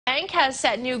Bank has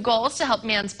set new goals to help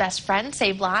man's best friend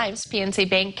save lives. PNC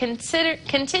Bank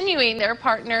continuing their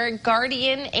partner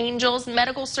Guardian Angels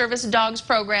Medical Service Dogs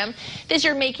program, this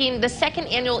year making the second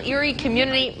annual YourErie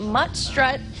Community Mutt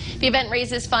Strut. The event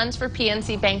raises funds for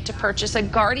PNC Bank to purchase a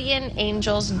Guardian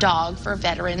Angels dog for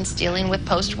veterans dealing with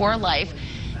post-war life.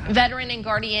 Veteran and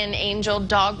Guardian Angel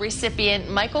dog recipient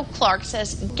Michael Clark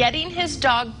says getting his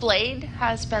dog Blade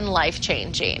has been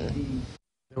life-changing.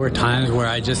 There were times where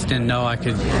I just didn't know I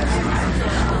could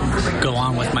go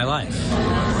on with my life.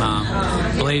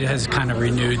 Blade has kind of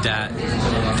renewed that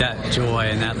joy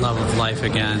and that love of life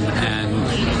again,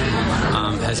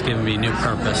 and has given me new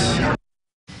purpose.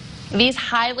 These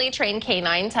highly trained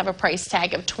canines have a price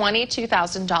tag of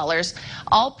 $22,000.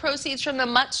 All proceeds from the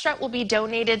Mutt Strut will be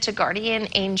donated to Guardian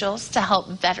Angels to help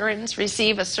veterans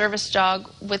receive a service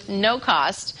dog with no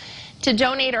cost. To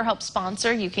donate or help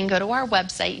sponsor, you can go to our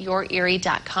website,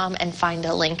 YourErie.com, and find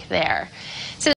a link there.